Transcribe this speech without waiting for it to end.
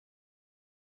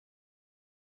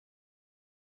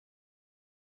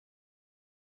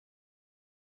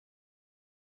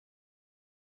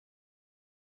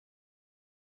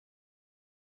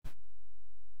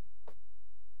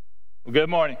Well, good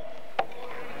morning.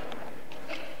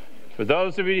 For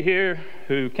those of you here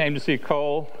who came to see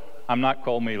Cole, I'm not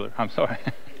Cole Mueller. I'm sorry.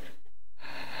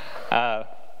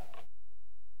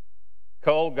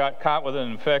 Cole got caught with an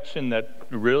infection that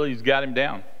really's got him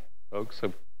down, folks,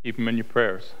 so keep him in your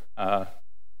prayers. I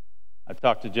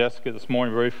talked to Jessica this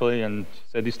morning briefly, and she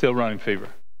said he's still running fever.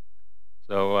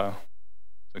 So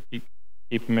keep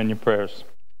him in your prayers.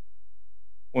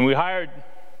 When we hired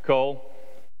Cole,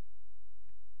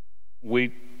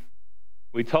 we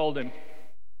told him,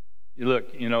 look,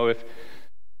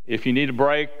 if you need a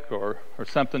break or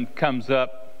something comes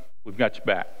up, we've got your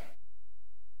back.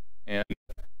 And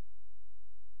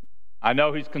I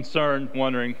know he's concerned,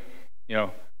 wondering,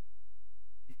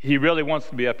 he really wants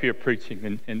to be up here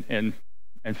preaching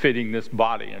and fitting this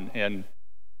body.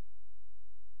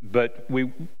 But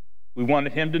we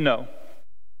wanted him to know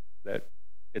that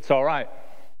it's all right.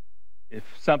 If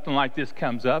something like this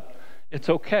comes up, it's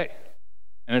okay.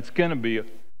 And it's going to be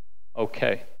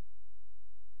okay.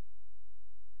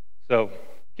 So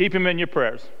keep him in your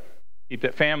prayers. Keep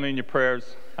that family in your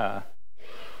prayers. I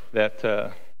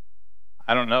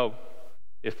don't know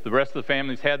if the rest of the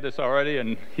family's had this already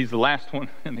and he's the last one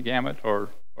in the gamut, or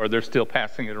they're still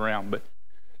passing it around.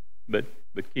 But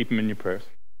keep him in your prayers.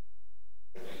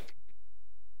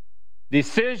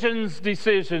 Decisions.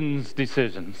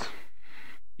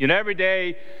 Every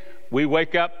day we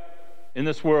wake up in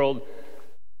this world,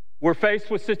 we're faced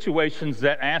with situations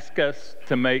that ask us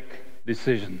to make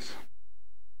decisions.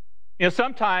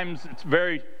 Sometimes it's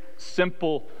very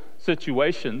simple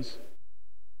situations,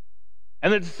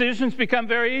 and the decisions become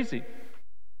very easy.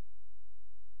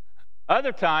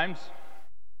 Other times,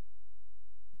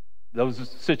 those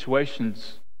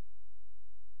situations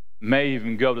may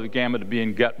even go to the gamut of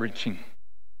being gut-wrenching.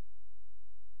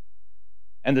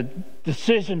 And the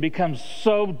decision becomes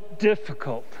so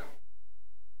difficult.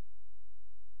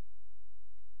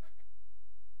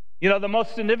 The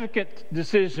most significant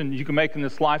decision you can make in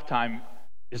this lifetime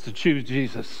is to choose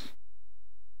Jesus.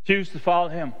 Choose to follow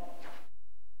him.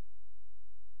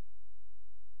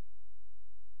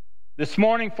 This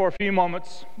morning, for a few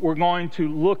moments, we're going to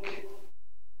look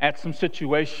at some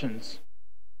situations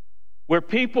where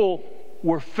people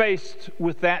were faced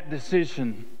with that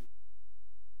decision,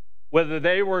 whether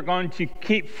they were going to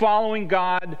keep following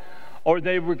God or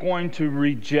they were going to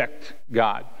reject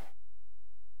God.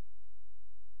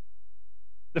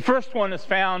 The first one is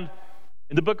found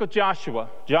in the book of Joshua,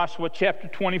 Joshua chapter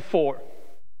 24.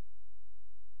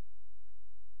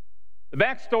 The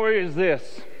backstory is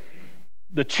this.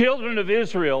 The children of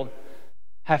Israel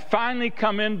have finally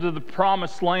come into the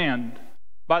promised land.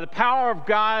 By the power of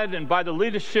God and by the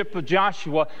leadership of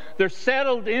Joshua, they're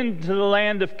settled into the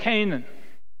land of Canaan.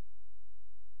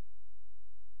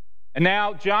 And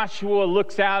now Joshua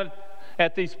looks out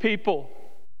at these people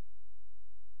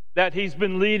that he's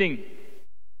been leading.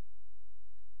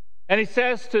 And he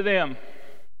says to them,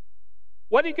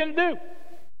 what are you going to do?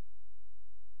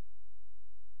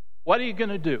 What are you going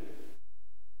to do?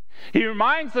 He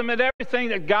reminds them of everything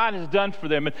that God has done for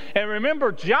them. And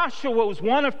remember, Joshua was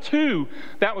one of two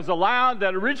that was allowed,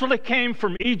 that originally came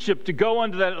from Egypt to go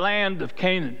into that land of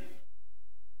Canaan.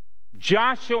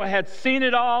 Joshua had seen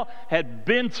it all, had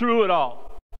been through it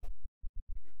all.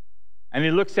 And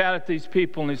he looks out at these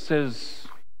people and he says,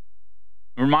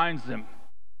 reminds them,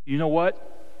 you know what?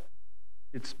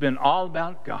 It's been all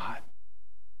about God.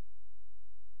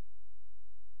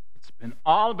 It's been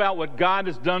all about what God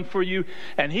has done for you,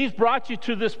 and he's brought you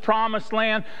to this promised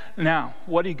land. Now,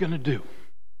 what are you going to do?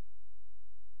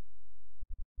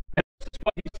 And this is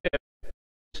what he said,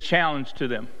 his challenge to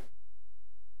them.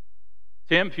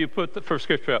 Tim, if you put the first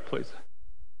scripture up, please.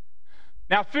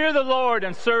 Now fear the Lord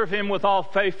and serve him with all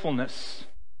faithfulness.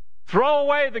 Throw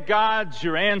away the gods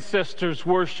your ancestors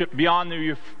worshipped beyond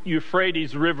the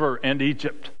Euphrates River and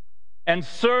Egypt, and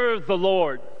serve the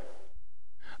Lord.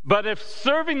 But if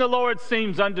serving the Lord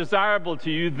seems undesirable to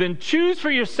you, then choose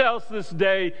for yourselves this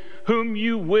day whom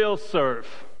you will serve,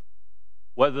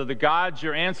 whether the gods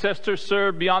your ancestors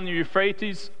served beyond the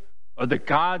Euphrates or the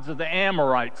gods of the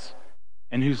Amorites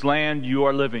in whose land you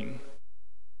are living.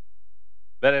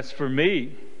 But as for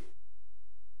me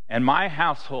and my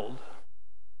household,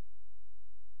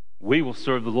 we will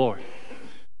serve the Lord.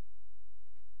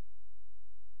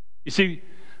 You see,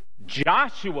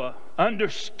 Joshua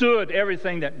understood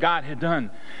everything that God had done.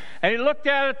 And he looked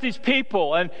out at these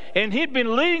people, and he'd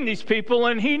been leading these people,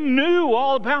 and he knew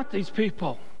all about these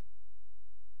people.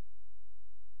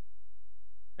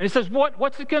 And he says,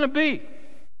 what's it going to be?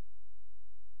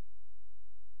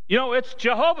 It's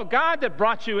Jehovah God that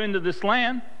brought you into this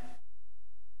land.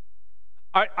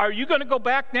 Are you going to go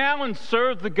back now and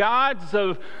serve the gods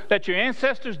that your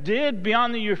ancestors did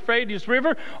beyond the Euphrates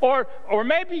River? Or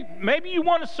maybe you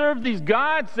want to serve these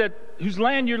gods whose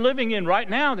land you're living in right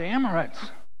now, the Amorites.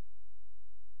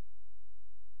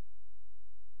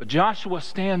 But Joshua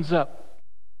stands up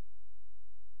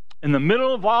in the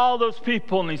middle of all those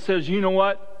people and he says, you know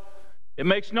what? It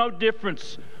makes no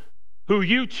difference who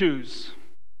you choose.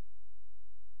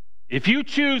 If you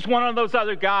choose one of those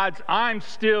other gods, I'm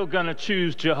still going to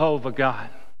choose Jehovah God.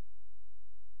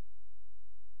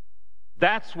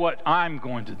 That's what I'm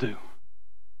going to do.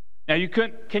 Now,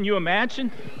 can you imagine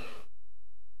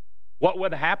what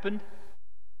would have happened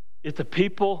if the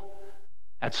people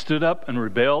had stood up and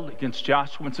rebelled against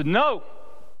Joshua and said, no,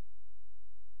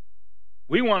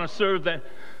 we want to serve the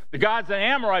gods of the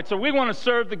Amorites, or we want to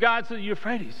serve the gods of the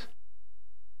Euphrates.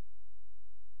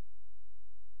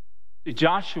 See,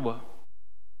 Joshua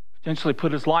potentially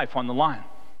put his life on the line.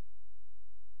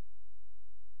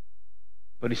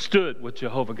 But he stood with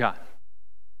Jehovah God.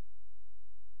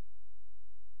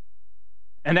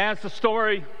 And as the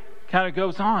story kind of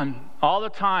goes on, all the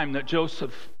time that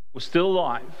Joseph was still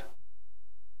alive,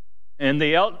 and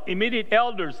the immediate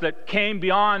elders that came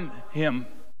beyond him,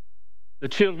 the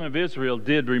children of Israel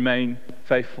did remain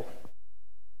faithful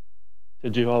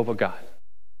to Jehovah God.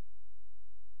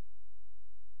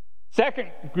 Second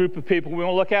group of people we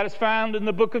want to look at is found in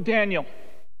the book of Daniel.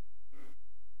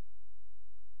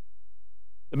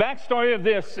 The backstory of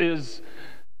this is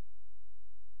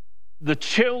the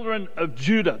children of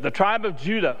Judah, the tribe of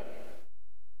Judah,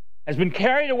 has been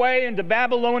carried away into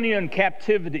Babylonian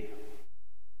captivity.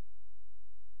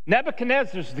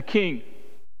 Nebuchadnezzar's the king.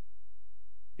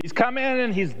 He's come in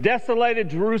and he's desolated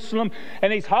Jerusalem,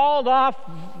 and he's hauled off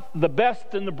the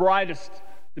best and the brightest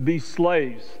to be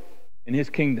slaves in his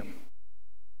kingdom.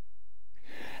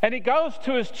 And he goes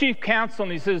to his chief counsel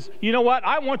and he says, you know what?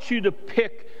 I want you to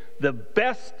pick the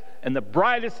best and the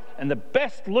brightest and the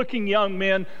best looking young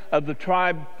men of the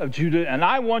tribe of Judah, and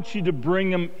I want you to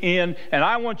bring them in, and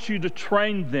I want you to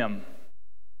train them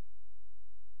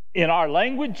in our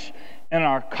language and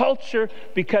our culture,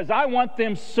 because I want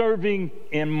them serving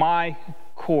in my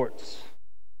courts,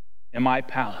 in my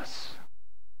palace.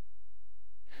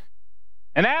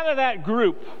 And out of that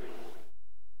group,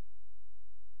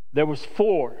 there was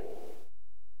 4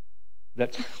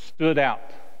 that stood out.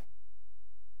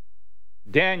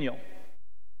 Daniel,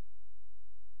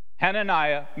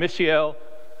 Hananiah, Mishael,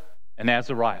 and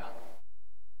Azariah.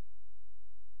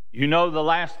 You know the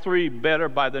last 3 better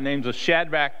by the names of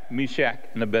Shadrach, Meshach,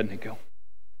 and Abednego,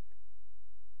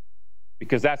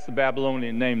 because that's the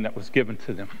Babylonian name that was given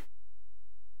to them.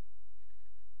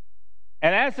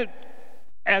 And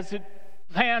as it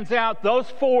pans out, those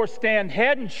 4 stand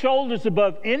head and shoulders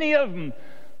above any of them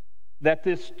that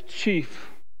this chief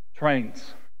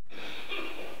trains.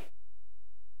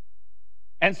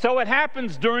 And so it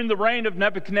happens during the reign of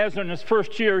Nebuchadnezzar in his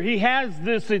first year. He has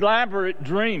this elaborate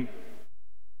dream,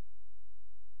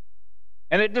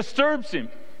 and it disturbs him.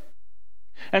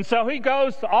 And so he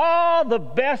goes to all the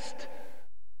best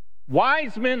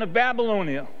wise men of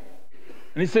Babylonia,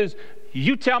 and he says,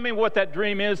 you tell me what that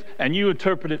dream is, and you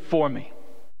interpret it for me.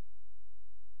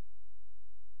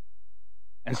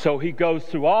 And so he goes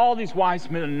through all these wise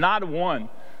men, and not one.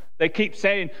 They keep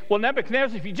saying, well,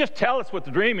 Nebuchadnezzar, if you just tell us what the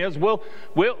dream is, we'll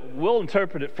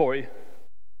interpret it for you.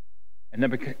 And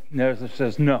Nebuchadnezzar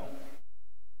says, no.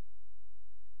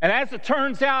 And as it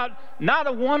turns out, not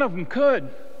a one of them could.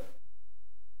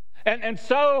 And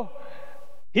so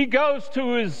he goes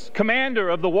to his commander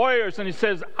of the warriors and he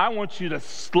says, I want you to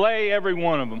slay every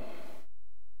one of them.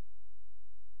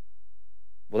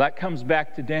 Well, that comes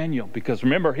back to Daniel, because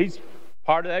remember, he's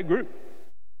part of that group.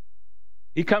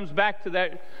 He comes back to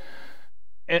that,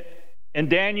 and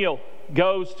Daniel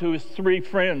goes to his 3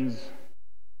 friends,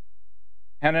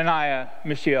 Hananiah,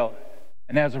 Mishael,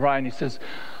 and Azariah, and he says,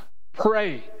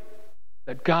 pray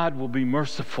that God will be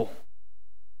merciful.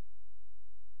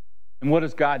 And what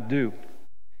does God do?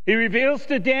 He reveals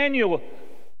to Daniel,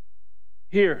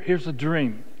 here's a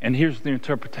dream, and here's the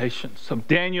interpretation. So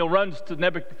Daniel runs to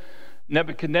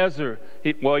Nebuchadnezzar.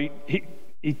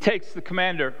 He takes the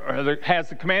commander, or has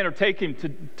the commander take him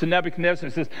to Nebuchadnezzar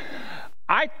and says,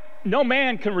 no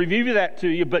man can reveal that to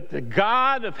you, but the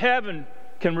God of heaven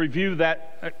can reveal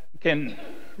that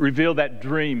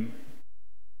dream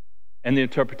and the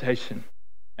interpretation.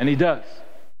 And he does.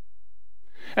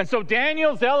 And so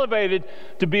Daniel's elevated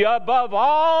to be above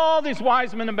all these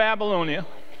wise men in Babylonia.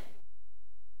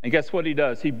 And guess what he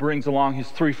does? He brings along his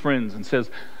 3 friends and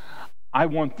says, I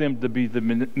want them to be the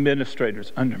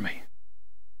administrators under me.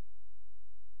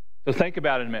 So think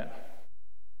about it a minute.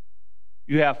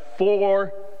 you have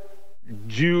 4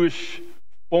 Jewish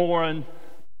foreign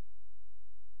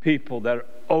people that are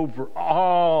over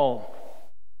all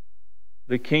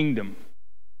the kingdom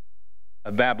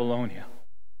of Babylonia,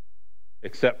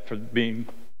 except for being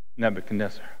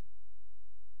Nebuchadnezzar.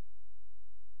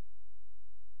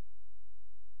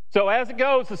 So as it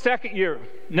goes, the second year,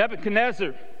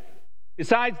 Nebuchadnezzar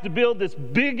decides to build this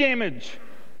big image,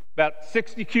 about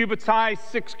 60 cubits high,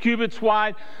 6 cubits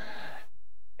wide,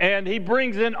 and he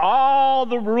brings in all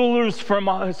the rulers from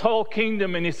his whole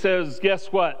kingdom, and he says, guess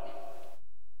what?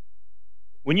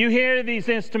 When you hear these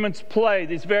instruments play,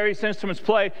 these various instruments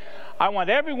play, I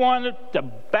want everyone to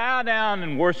bow down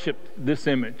and worship this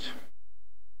image.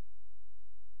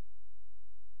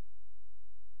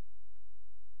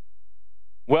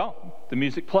 Well, the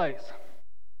music plays.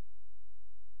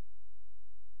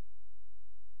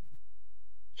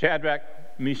 Shadrach,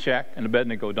 Meshach, and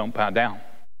Abednego don't bow down.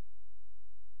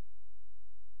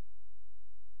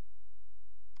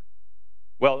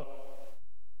 Well,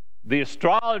 the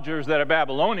astrologers that are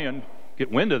Babylonian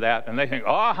get wind of that, and they think,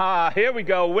 aha, here we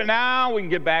go. Now we can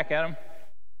get back at them.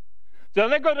 So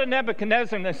they go to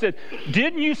Nebuchadnezzar and they said,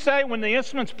 didn't you say when the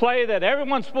instruments play that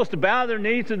everyone's supposed to bow their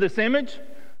knee to this image?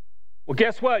 Well,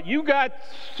 guess what? You got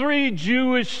 3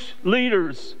 Jewish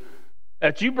leaders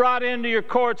that you brought into your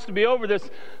courts to be over this.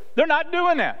 They're not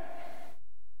doing that.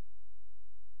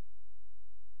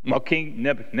 Well, King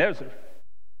Nebuchadnezzar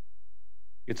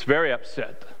gets very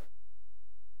upset.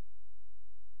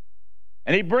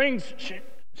 And he brings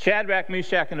Shadrach,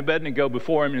 Meshach, and Abednego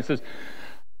before him and he says,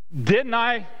 didn't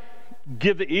I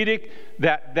give the edict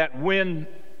that when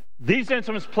these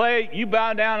instruments play, you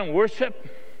bow down and worship?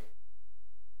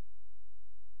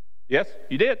 Yes,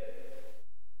 you did.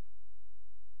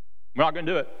 We're not going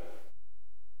to do it.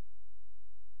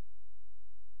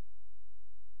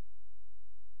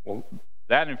 Well,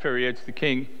 that infuriates the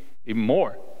king even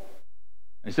more.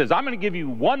 And he says, I'm going to give you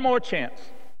one more chance.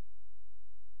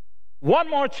 One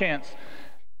more chance.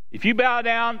 If you bow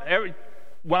down,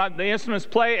 when the instruments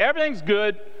play, everything's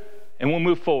good, and we'll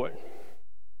move forward.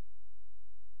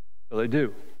 So they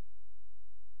do.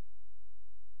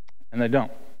 And they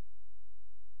don't.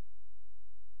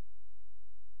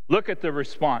 Look at the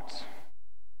response.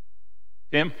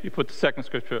 Tim, you put the second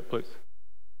scripture up, please.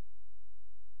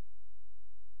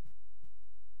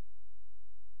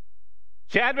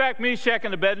 Shadrach, Meshach,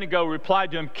 and Abednego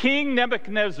replied to him, King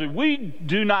Nebuchadnezzar, we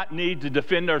do not need to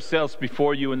defend ourselves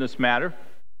before you in this matter.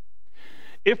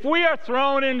 If we are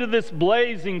thrown into this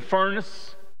blazing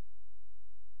furnace,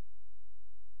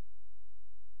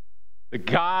 the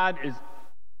God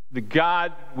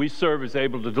we serve is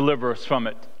able to deliver us from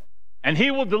it. And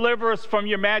he will deliver us from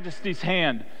your majesty's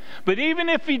hand. But even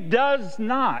if he does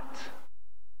not,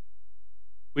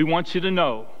 we want you to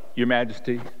know, your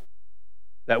majesty,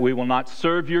 that we will not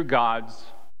serve your gods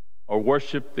or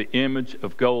worship the image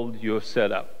of gold you have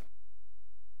set up.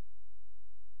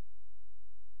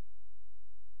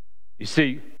 You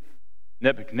see,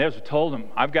 Nebuchadnezzar told him,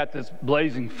 I've got this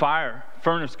blazing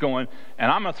furnace going,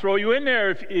 and I'm going to throw you in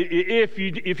there if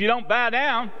you don't bow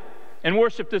down and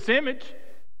worship this image.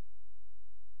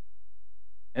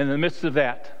 In the midst of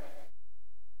that,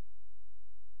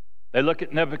 they look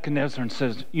at Nebuchadnezzar and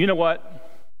says, you know what?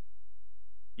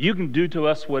 You can do to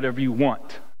us whatever you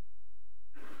want.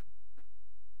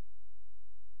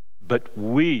 But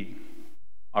we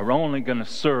are only going to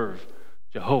serve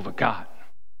Jehovah God.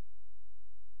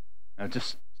 Now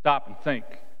just stop and think.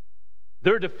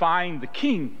 They're defying the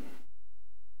king.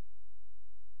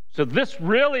 So this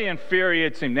really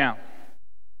infuriates him now.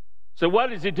 So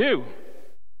what does he do?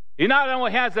 He not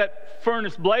only has that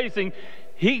furnace blazing,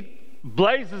 he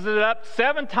blazes it up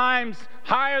 7 times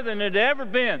higher than it had ever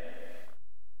been.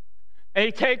 And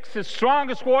he takes his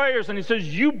strongest warriors and he says,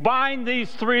 you bind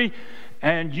these 3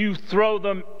 and you throw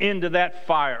them into that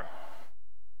fire.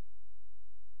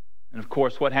 And of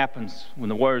course, what happens when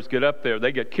the warriors get up there?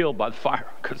 They get killed by the fire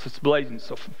because it's blazing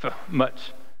so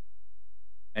much.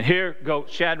 And here go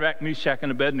Shadrach, Meshach,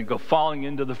 and Abednego falling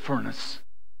into the furnace.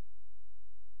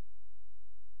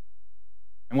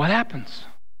 And what happens?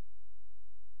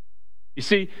 You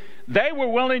see, they were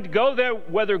willing to go there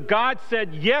whether God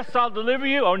said, yes, I'll deliver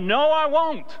you, or no, I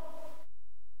won't.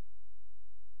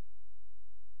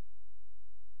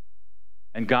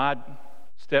 And God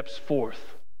steps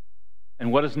forth.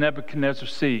 And what does Nebuchadnezzar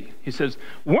see? He says,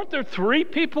 weren't there 3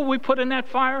 people we put in that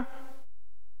fire?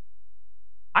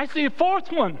 I see a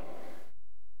 4th one.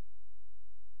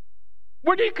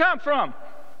 Where did he come from?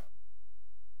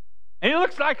 And he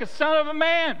looks like a son of a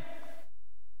man.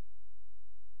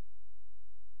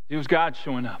 It was God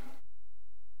showing up.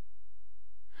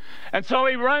 And so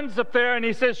he runs up there and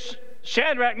he says,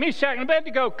 Shadrach, Meshach, and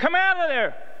Abednego, come out of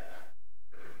there.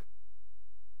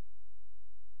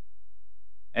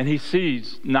 And he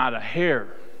sees not a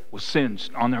hair was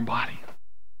singed on their body.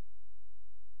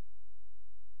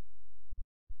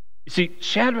 You see,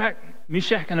 Shadrach,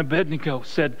 Meshach, and Abednego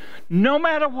said, no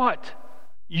matter what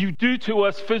you do to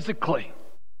us physically,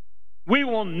 we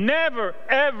will never,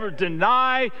 ever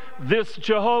deny this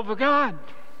Jehovah God.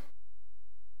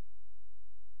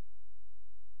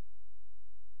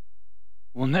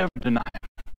 We'll never deny him.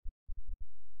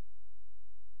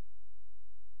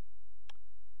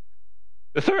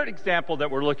 The third example that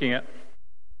we're looking at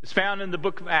is found in the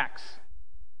book of Acts.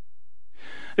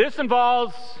 This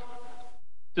involves,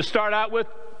 to start out with,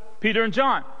 Peter and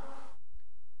John.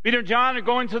 Peter and John are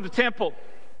going to the temple.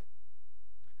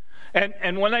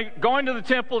 And when they go into the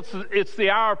temple, it's the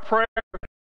hour of prayer. It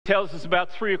tells us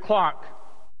about 3 o'clock.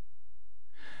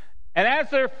 And as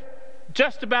they're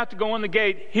just about to go in the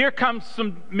gate, here comes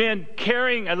some men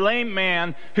carrying a lame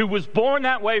man who was born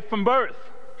that way from birth.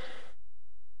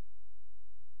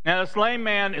 Now, this lame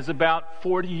man is about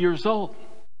 40 years old.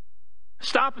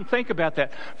 Stop and think about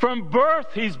that. From birth,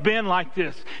 he's been like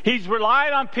this. He's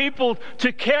relied on people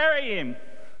to carry him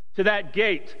to that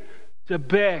gate, to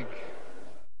beg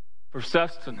for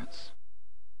sustenance.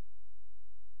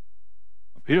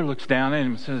 Peter looks down at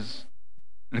him and says,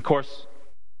 and of course,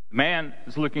 the man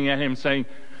is looking at him saying,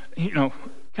 can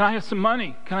I have some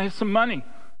money? Can I have some money?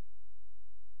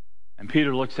 And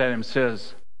Peter looks at him and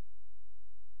says,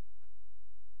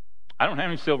 I don't have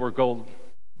any silver or gold,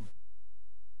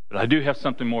 but I do have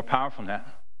something more powerful than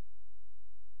that.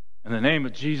 In the name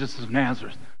of Jesus of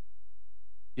Nazareth,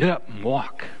 get up and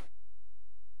walk.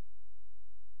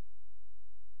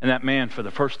 And that man, for the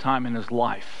first time in his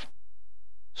life,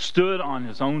 stood on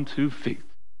his own 2 feet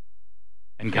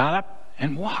and got up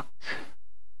and walked.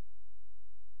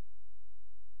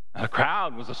 Now, the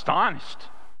crowd was astonished,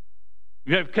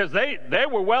 because they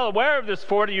were well aware of this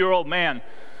 40-year-old man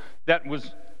that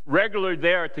was regularly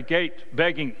there at the gate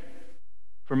begging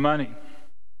for money.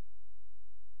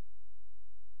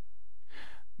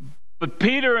 But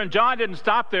Peter and John didn't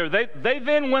stop there. They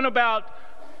then went about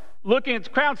looking at the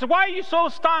crowd and said, why are you so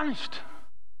astonished?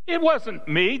 It wasn't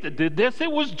me that did this.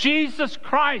 It was Jesus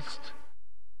Christ,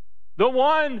 the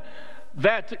one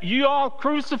that you all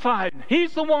crucified.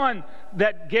 He's the one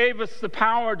that gave us the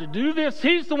power to do this.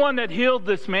 He's the one that healed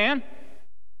this man.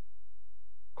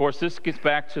 Of course, this gets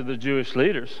back to the Jewish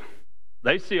leaders.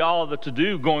 They see all of the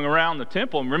to-do going around the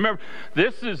temple. And remember,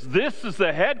 this is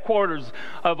the headquarters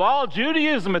of all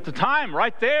Judaism at the time,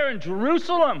 right there in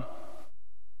Jerusalem.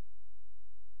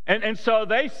 And so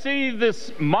they see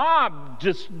this mob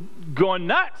just going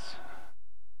nuts.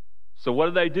 So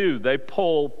what do? They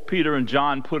pull Peter and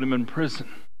John, put them in prison.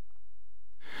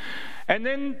 And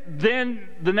then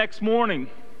the next morning,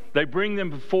 they bring them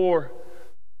before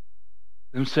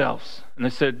themselves. And they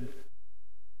said,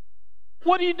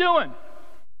 what are you doing?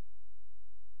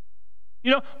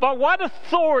 By what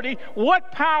authority,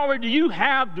 what power do you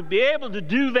have to be able to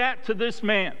do that to this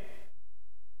man?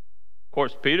 Of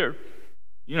course, Peter,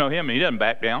 you know him, he doesn't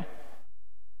back down.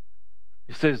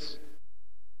 He says,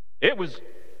 it was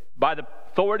by the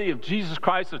authority of Jesus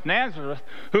Christ of Nazareth,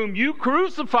 whom you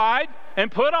crucified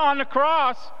and put on the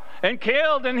cross and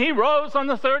killed, and he rose on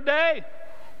the 3rd day.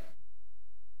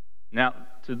 Now,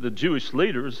 to the Jewish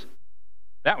leaders,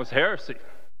 that was heresy.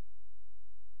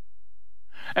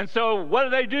 And so what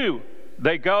do?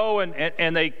 They go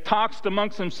and they talk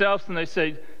amongst themselves, and they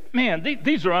say, man,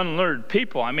 these are unlearned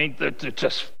people. I mean, they're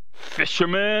just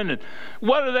fishermen, and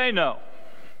what do they know?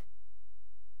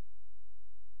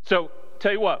 So,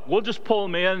 tell you what, we'll just pull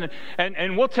them in,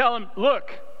 and we'll tell them,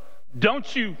 look,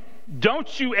 don't you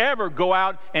ever go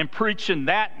out and preach in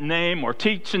that name or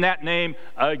teach in that name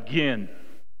again.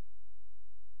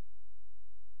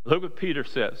 Look what Peter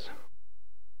says.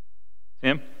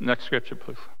 Tim, next scripture,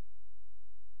 please.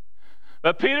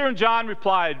 But Peter and John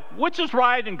replied, which is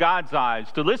right in God's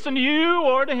eyes, to listen to you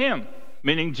or to him,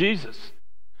 meaning Jesus?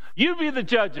 You be the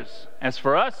judges. As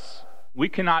for us, we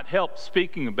cannot help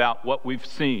speaking about what we've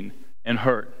seen and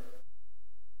heard.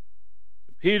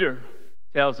 Peter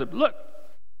tells them, look,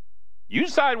 you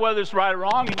decide whether it's right or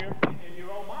wrong in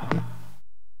your own mind.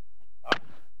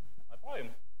 My volume.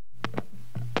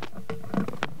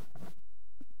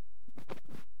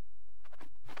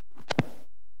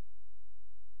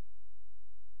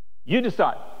 You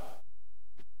decide.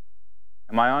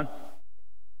 Am I on?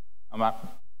 Am I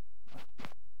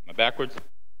backwards?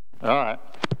 All right.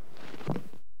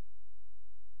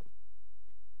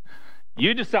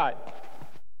 You decide.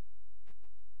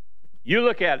 You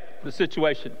look at the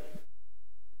situation,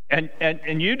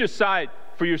 And you decide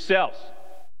for yourselves.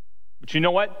 But you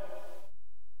know what?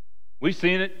 We've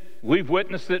seen it. We've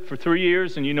witnessed it for 3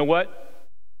 years. And you know what?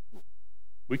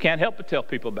 We can't help but tell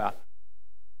people about it.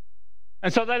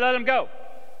 And so they let him go.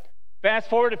 Fast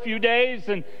forward a few days,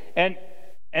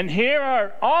 and here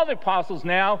are all the apostles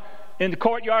now in the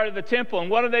courtyard of the temple. And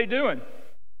what are they doing?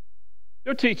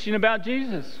 They're teaching about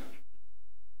Jesus.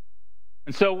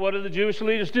 And so what do the Jewish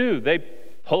leaders do? They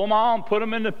pull them all and put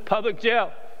them in the public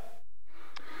jail,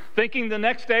 thinking the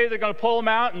next day they're going to pull them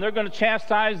out and they're going to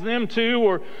chastise them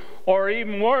too, or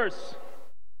even worse.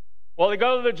 Well, they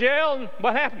go to the jail, and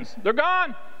what happens? They're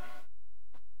gone.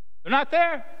 They're not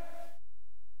there.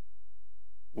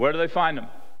 Where do they find them?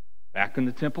 Back in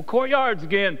the temple courtyards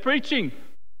again, preaching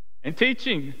and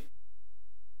teaching.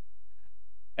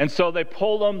 And so they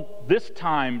pull them this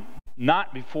time,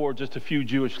 not before just a few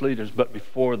Jewish leaders, but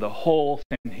before the whole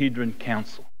Sanhedrin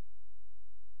council.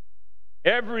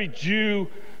 Every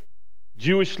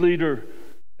Jewish leader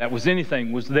that was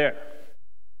anything was there.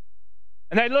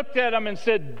 And they looked at him and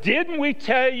said, "Didn't we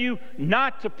tell you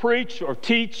not to preach or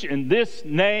teach in this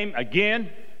name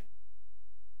again?"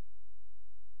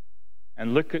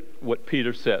 And look at what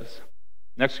Peter says.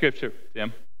 Next scripture,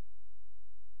 Tim.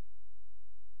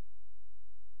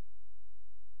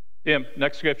 Tim,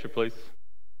 next scripture, please.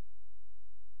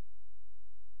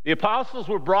 The apostles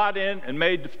were brought in and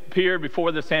made to appear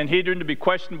before the Sanhedrin to be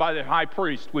questioned by the high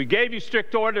priest. "We gave you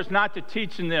strict orders not to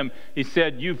teach in them," he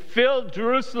said. "You filled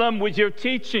Jerusalem with your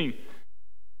teaching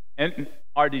and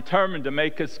are determined to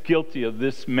make us guilty of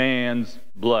this man's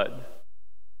blood."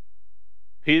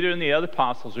 Peter and the other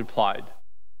apostles replied,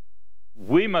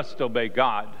 "We must obey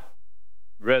God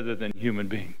rather than human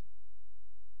beings."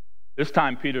 This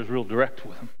time Peter's real direct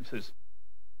with them. He says,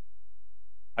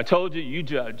 "I told you, you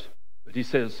judge." But he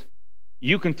says,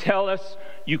 "You can tell us,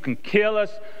 you can kill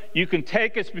us, you can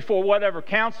take us before whatever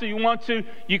council you want to,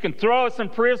 you can throw us in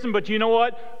prison, but you know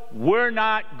what? We're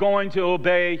not going to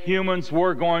obey humans,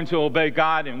 we're going to obey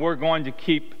God, and we're going to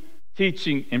keep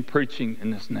teaching and preaching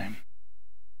in this name."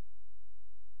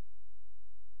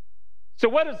 So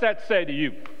what does that say to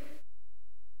you?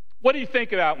 What do you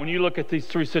think about when you look at these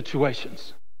three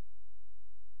situations?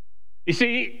 You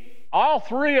see, all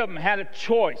three of them had a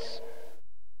choice.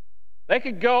 They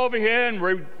could go over here and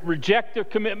reject their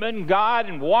commitment in God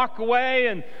and walk away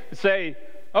and say,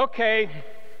 "Okay,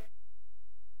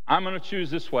 I'm going to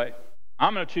choose this way.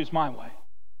 I'm going to choose my way."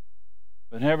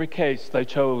 But in every case, they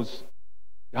chose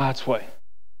God's way.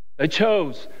 They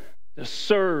chose to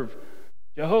serve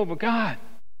Jehovah God.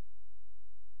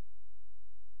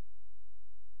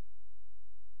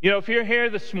 You know, if you're here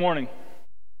this morning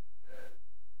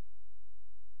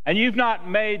and you've not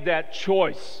made that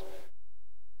choice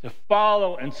to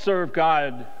follow and serve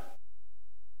God,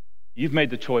 you've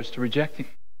made the choice to reject Him.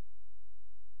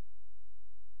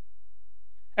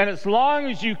 And as long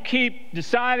as you keep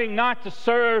deciding not to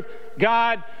serve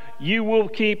God, you will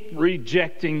keep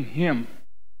rejecting Him.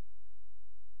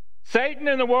 Satan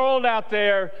in the world out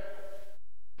there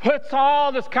puts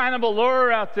all this kind of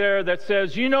allure out there that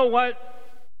says, you know what?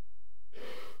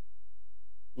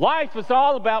 Life is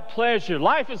all about pleasure.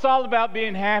 Life is all about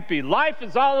being happy. Life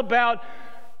is all about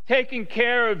taking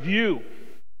care of you.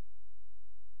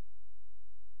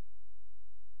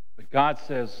 But God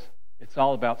says it's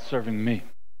all about serving me.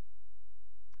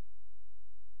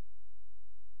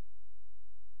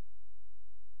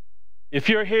 If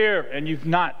you're here and you've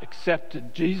not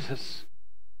accepted Jesus,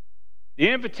 the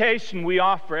invitation we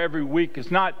offer every week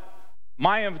is not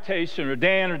my invitation or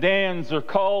Dan's or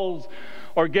Cole's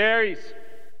or Gary's.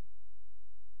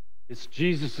 It's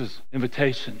Jesus'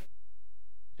 invitation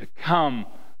to come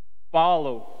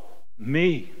follow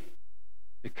me,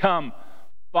 to come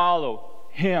follow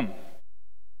Him.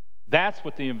 That's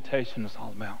what the invitation is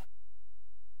all about.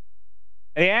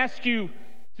 And He asks you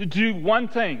to do one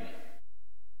thing,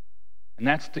 and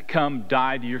that's to come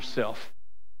die to yourself.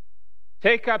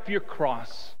 Take up your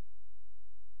cross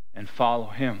and follow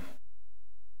Him.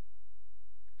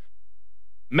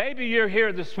 Maybe you're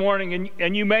here this morning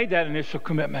and you made that initial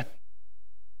commitment.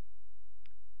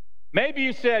 Maybe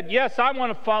you said, yes, I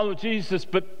want to follow Jesus,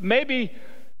 but maybe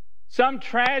some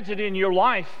tragedy in your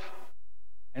life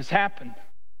has happened.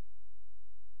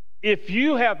 If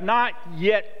you have not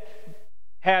yet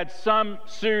had some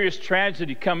serious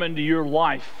tragedy come into your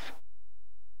life,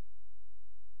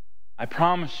 I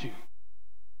promise you,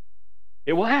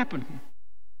 it will happen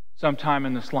sometime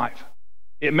in this life.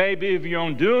 It may be of your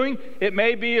own doing. It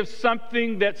may be of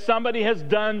something that somebody has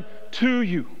done to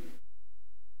you.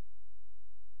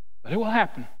 But it will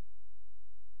happen.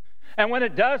 And when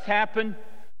it does happen,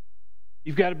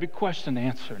 you've got a big question to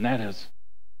answer, and that is,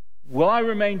 will I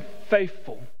remain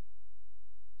faithful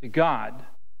to God,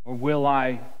 or will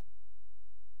I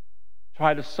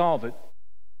try to solve it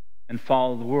and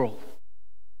follow the world?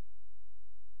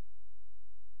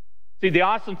 See, the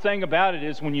awesome thing about it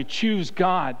is when you choose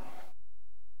God,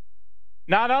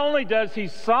 not only does He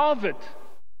solve it,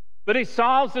 but He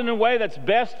solves it in a way that's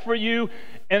best for you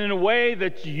and in a way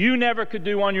that you never could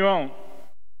do on your own.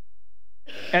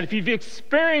 And if you've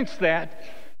experienced that,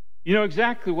 you know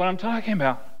exactly what I'm talking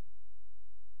about.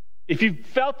 If you've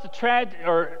felt the tragedy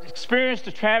or experienced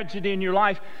a tragedy in your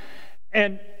life,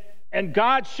 and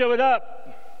God showed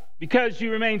up because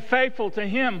you remained faithful to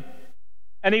Him,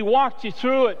 and He walked you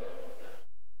through it,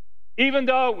 even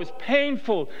though it was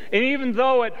painful and even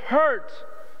though it hurt,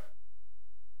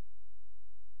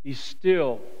 He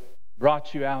still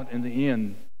brought you out in the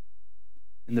end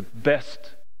in the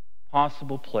best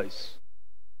possible place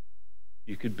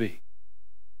you could be.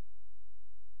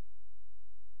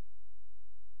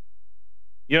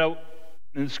 You know,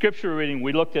 in the scripture reading,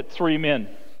 we looked at 3 men.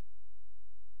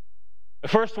 The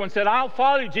first one said, "I'll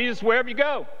follow you, Jesus, wherever you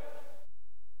go."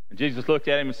 And Jesus looked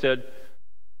at him and said,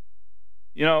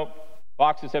 "You know,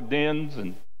 foxes have dens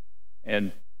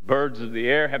and birds of the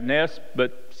air have nests,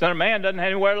 but Son of Man doesn't have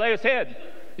anywhere to lay his head."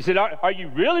 He said, are you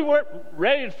really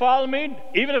ready to follow me,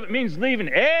 even if it means leaving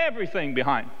everything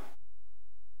behind?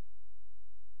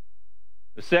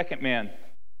 The second man,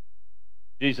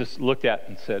 Jesus looked at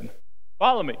and said,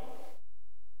 "Follow me."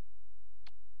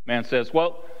 Man says,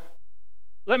 "Well,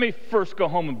 let me first go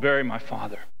home and bury my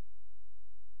father,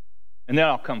 and then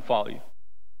I'll come follow you."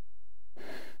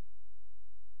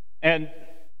 And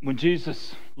when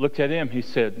Jesus looked at him, He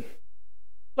said,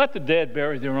 "Let the dead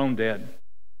bury their own dead,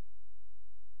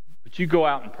 but you go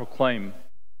out and proclaim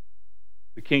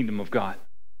the kingdom of God."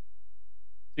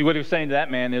 See, what He was saying to that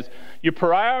man is, your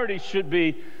priority should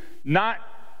be not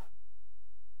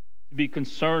to be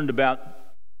concerned about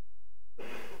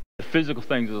the physical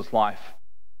things of this life,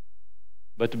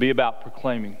 but to be about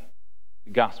proclaiming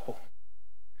the gospel.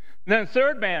 And then the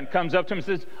third man comes up to him and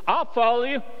says, "I'll follow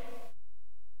you."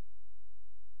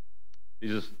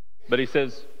 But he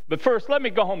says, "But first, let me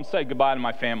go home and say goodbye to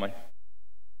my family."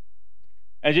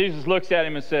 And Jesus looks at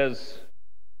him and says,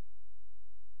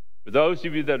 "For those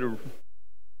of you that are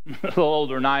a little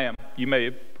older than I am, you may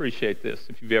appreciate this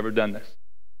if you've ever done this.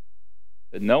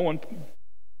 That no one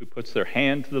who puts their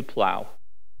hand to the plow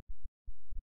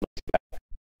looks back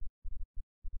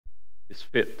is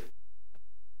fit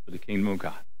for the kingdom of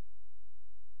God."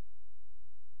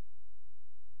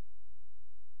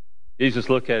 Jesus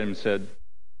looked at him and said,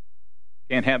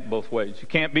 "Can't have it both ways. You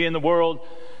can't be in the world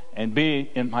and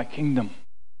be in my kingdom.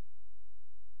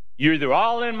 You're either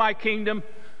all in my kingdom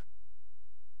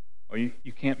or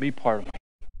you can't be part of my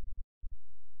kingdom."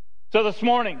 So this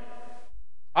morning,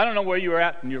 I don't know where you're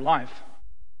at in your life.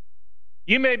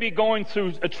 You may be going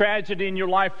through a tragedy in your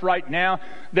life right now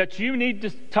that you need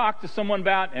to talk to someone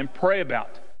about and pray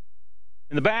about.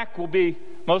 In the back will be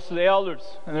most of the elders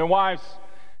and their wives,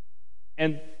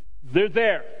 and they're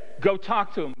there. Go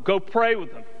talk to them. Go pray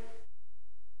with them.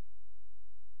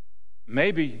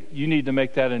 Maybe you need to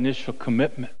make that initial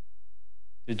commitment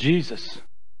to Jesus.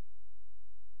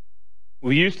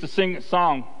 We used to sing a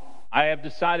song, "I have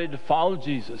decided to follow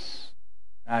Jesus.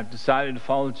 I have decided to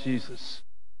follow Jesus.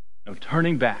 No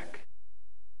turning back.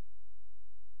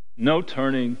 No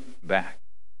turning back."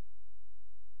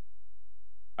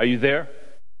 Are you there?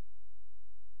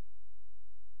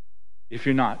 If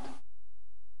you're not,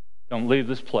 don't leave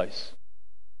this place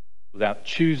without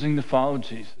choosing to follow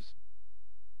Jesus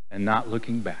and not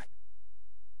looking back.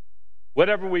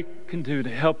 Whatever we can do to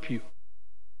help you,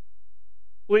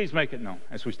 please make it known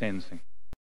as we stand and sing.